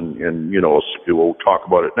dollars, and we'll talk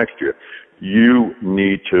about it next year. You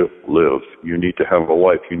need to live. You need to have a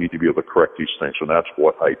life. You need to be able to correct these things, and that's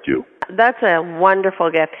what I do. That's a wonderful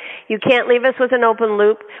gift. You can't leave us with an open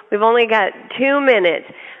loop. We've only got 2 minutes.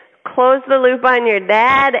 Close the loop on your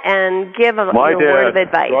dad and give a word of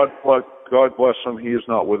advice. God bless him. He is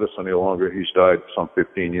not with us any longer. He's died some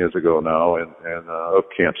 15 years ago now and of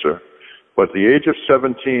cancer. But at the age of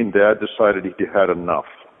 17, Dad decided he had enough.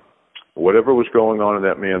 Whatever was going on in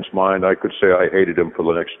that man's mind, I could say I hated him for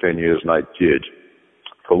the next 10 years, and I did,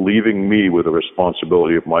 for leaving me with the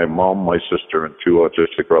responsibility of my mom, my sister, and 2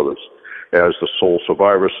 autistic brothers as the sole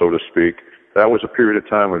survivor, so to speak. That was a period of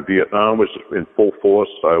time when Vietnam was in full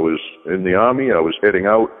force. I was in the Army. I was heading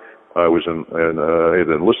out. I was had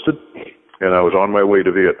enlisted, and I was on my way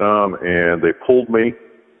to Vietnam, and they pulled me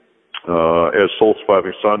as sole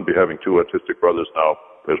surviving son, having 2 autistic brothers now.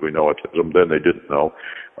 As we know autism, then they didn't know.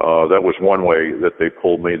 That was one way that they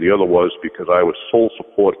pulled me. The other was because I was sole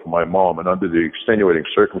support for my mom, and under the extenuating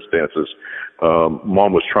circumstances,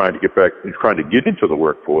 Mom was trying to get into the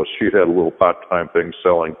workforce. She had a little part-time thing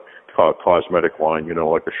selling cosmetic line,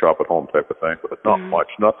 like a shop-at-home type of thing, but not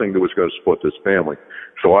much, nothing that was going to support this family.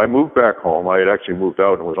 So I moved back home. I had actually moved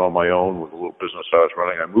out and was on my own with a little business I was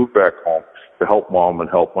running. I moved back home to help Mom and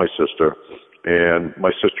help my sister. And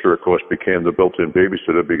my sister, of course, became the built-in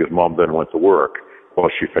babysitter because Mom then went to work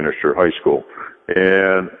while she finished her high school.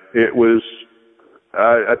 And it was,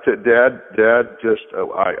 I said, Dad,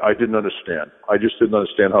 I didn't understand. I just didn't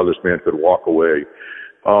understand how this man could walk away.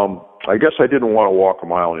 I guess I didn't want to walk a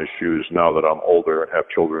mile in his shoes now that I'm older and have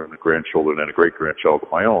children and grandchildren and a great-grandchild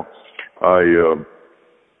of my own. There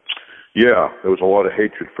was a lot of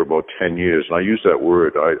hatred for about 10 years, and I use that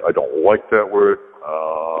word. I don't like that word.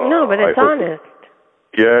 No, but it's honest.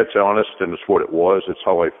 Yeah, it's honest, and it's what it was. It's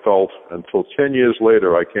how I felt. Until 10 years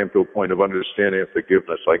later, I came to a point of understanding and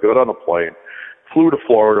forgiveness. I got on a plane, flew to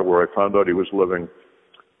Florida, where I found out he was living,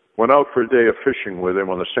 went out for a day of fishing with him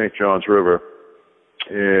on the St. Johns River,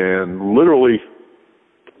 and literally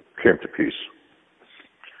came to peace.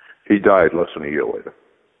 He died less than a year later.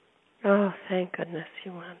 Oh, thank goodness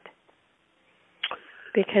you went.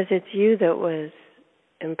 Because it's you that was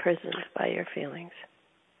imprisoned by your feelings.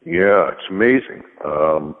 Yeah, it's amazing.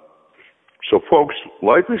 So, folks,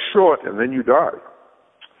 life is short, and then you die.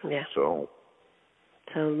 Yeah. So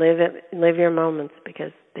live your moments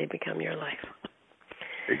because they become your life.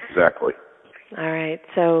 Exactly. All right.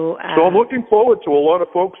 So I'm looking forward to a lot of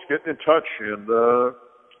folks getting in touch, and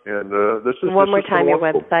this is one more time your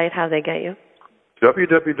website, how they get you.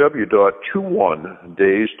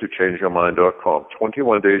 www.21daystochangeyourmind.com.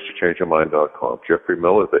 21daystochangeyourmind.com. Jeffrey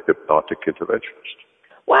Miller, the Hypnotic Interventionist.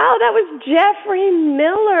 Wow, that was Jeffrey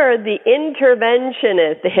Miller, the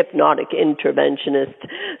interventionist, the hypnotic interventionist,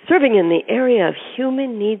 serving in the area of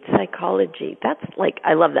human needs psychology.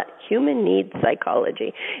 I love that, human needs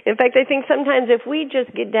psychology. In fact, I think sometimes if we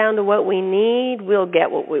just get down to what we need, we'll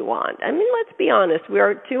get what we want. I mean, let's be honest. We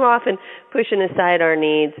are too often pushing aside our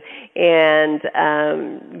needs and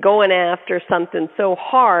going after something so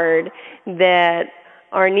hard that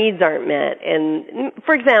our needs aren't met. And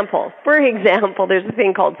for example, there's a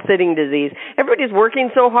thing called sitting disease. Everybody's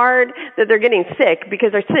working so hard that they're getting sick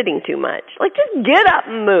because they're sitting too much. Like, just get up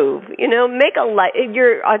and move. Make a life. If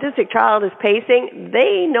your autistic child is pacing,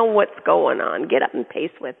 they know what's going on. Get up and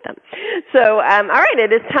pace with them. So, all right,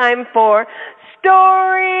 it is time for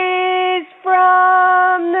Stories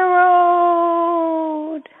from the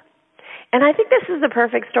Road. And I think this is the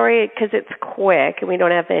perfect story because it's quick and we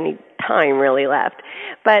don't have any time really left.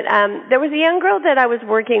 But there was a young girl that I was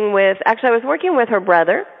working with. Actually, I was working with her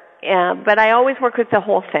brother, but I always work with the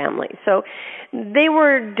whole family. So they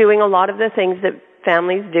were doing a lot of the things that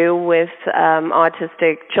families do with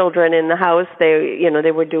autistic children in the house.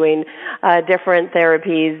 They were doing different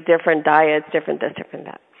therapies, different diets, different this, different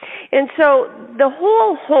that. And so the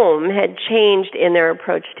whole home had changed in their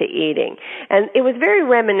approach to eating. And it was very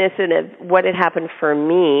reminiscent of what had happened for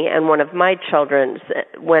me and one of my children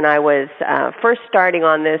when I was first starting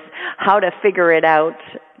on this how to figure it out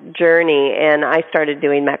journey. And I started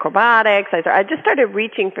doing macrobiotics. I just started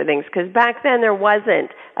reaching for things because back then there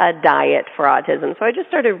wasn't a diet for autism. So I just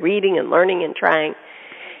started reading and learning and trying.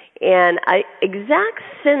 And exact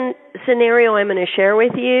scenario I'm going to share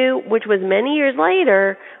with you, which was many years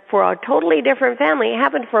later for a totally different family, it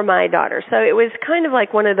happened for my daughter. So it was kind of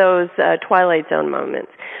like one of those Twilight Zone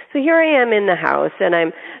moments. So here I am in the house, and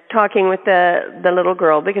I'm talking with the little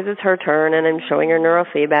girl because it's her turn, and I'm showing her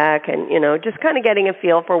neurofeedback and, just kind of getting a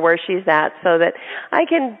feel for where she's at so that I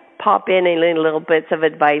can pop in any little bits of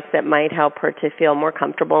advice that might help her to feel more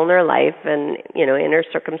comfortable in her life and, in her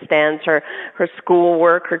circumstance, her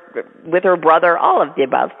schoolwork, with her brother, all of the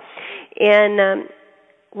above. And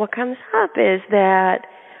what comes up is that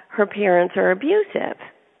her parents are abusive.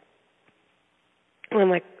 And I'm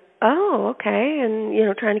like, oh, okay, and,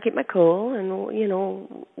 trying to keep my cool, and,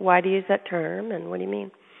 why do you use that term, and what do you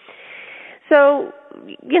mean? So,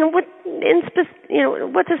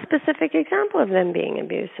 what's a specific example of them being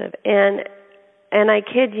abusive? And I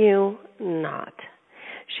kid you not.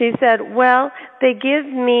 She said, well, they give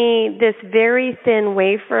me this very thin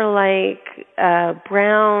wafer-like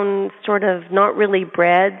brown sort of not really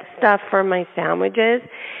bread stuff for my sandwiches,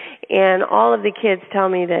 and all of the kids tell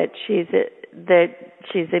me that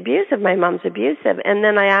she's abusive, my mom's abusive. And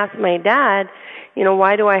then I asked my dad,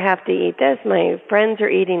 why do I have to eat this? My friends are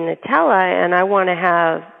eating Nutella and I want to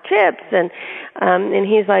have chips. And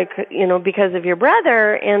he's like, because of your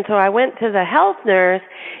brother. And so I went to the health nurse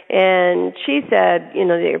and she said,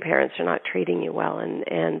 that your parents are not treating you well and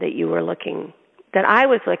that I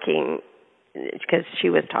was looking, because she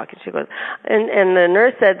was talking, she goes, and the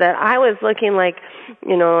nurse said that I was looking like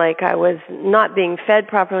I was not being fed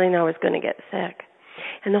properly and I was going to get sick.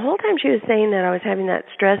 And the whole time she was saying that, I was having that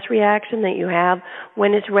stress reaction that you have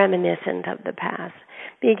when it's reminiscent of the past.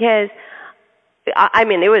 Because,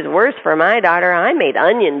 it was worse for my daughter. I made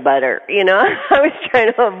onion butter, I was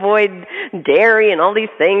trying to avoid dairy and all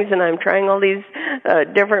these things, and I'm trying all these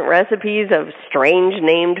different recipes of strange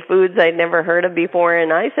named foods I'd never heard of before,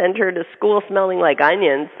 and I sent her to school smelling like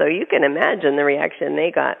onions, so you can imagine the reaction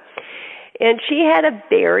they got. And she had a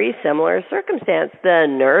very similar circumstance. The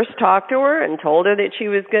nurse talked to her and told her that she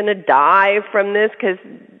was going to die from this because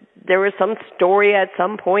there was some story at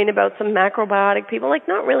some point about some macrobiotic people,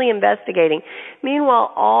 not really investigating.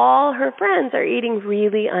 Meanwhile, all her friends are eating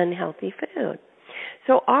really unhealthy food.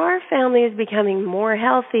 So our family is becoming more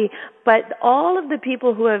healthy, but all of the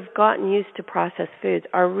people who have gotten used to processed foods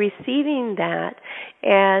are receiving that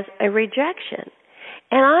as a rejection.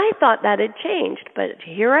 And I thought that had changed, but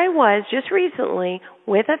here I was just recently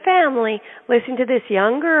with a family listening to this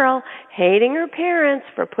young girl hating her parents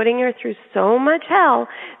for putting her through so much hell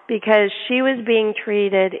because she was being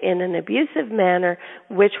treated in an abusive manner,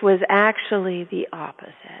 which was actually the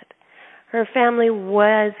opposite. Her family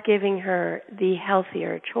was giving her the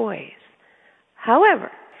healthier choice.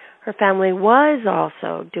 However, her family was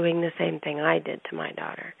also doing the same thing I did to my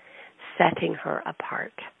daughter, setting her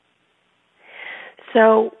apart.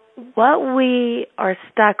 So what we are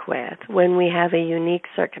stuck with when we have a unique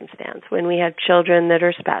circumstance, when we have children that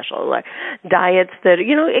are special, like diets that,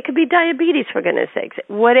 it could be diabetes, for goodness sakes,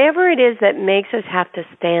 whatever it is that makes us have to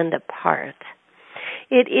stand apart,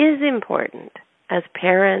 it is important as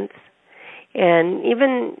parents, and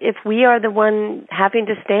even if we are the one having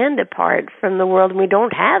to stand apart from the world and we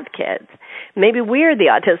don't have kids, maybe we're the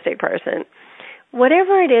autistic person,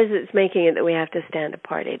 whatever it is that's making it that we have to stand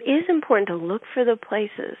apart, it is important to look for the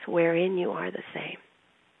places wherein you are the same.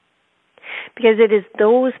 Because it is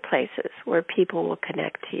those places where people will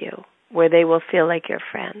connect to you, where they will feel like your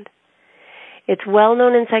friend. It's well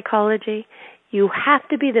known in psychology, you have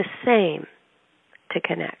to be the same to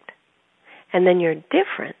connect. And then your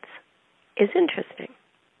difference is interesting.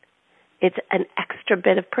 It's an extra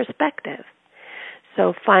bit of perspective.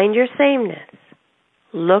 So find your sameness.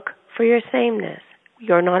 Look for your sameness.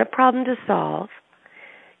 You're not a problem to solve.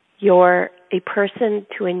 You're a person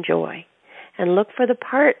to enjoy. And look for the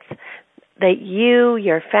parts that you,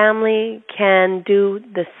 your family, can do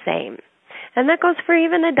the same. And that goes for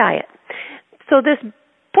even a diet. So this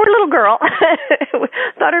poor little girl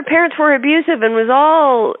thought her parents were abusive and was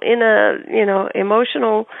all in a,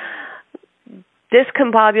 emotional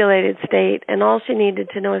discombobulated state, and all she needed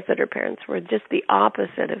to know is that her parents were just the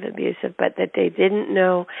opposite of abusive, but that they didn't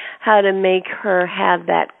know how to make her have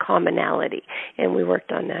that commonality, and we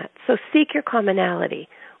worked on that. So seek your commonality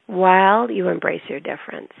while you embrace your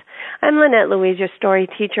difference. I'm Lynette Louise, your story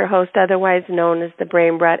teacher host, otherwise known as the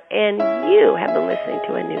Brain Brat, and you have been listening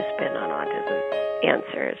to a new spin on Autism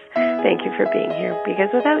Answers. Thank you for being here, because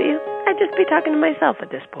without you, I'd just be talking to myself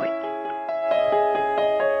at this point.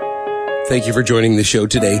 Thank you for joining the show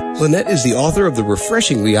today. Lynette is the author of the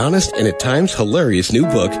refreshingly honest and at times hilarious new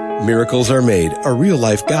book, Miracles Are Made, A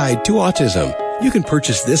Real-Life Guide to Autism. You can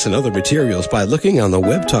purchase this and other materials by looking on the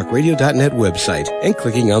webtalkradio.net website and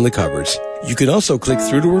clicking on the covers. You can also click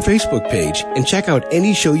through to her Facebook page and check out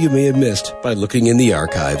any show you may have missed by looking in the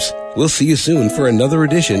archives. We'll see you soon for another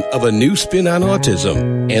edition of A New Spin on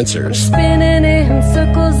Autism Answers. Spinning in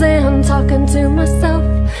circles and talking to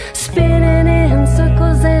myself. Spinning in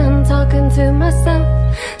circles and talking to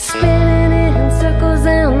myself. Spinning in circles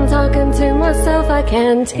and talking to myself. I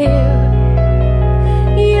can't hear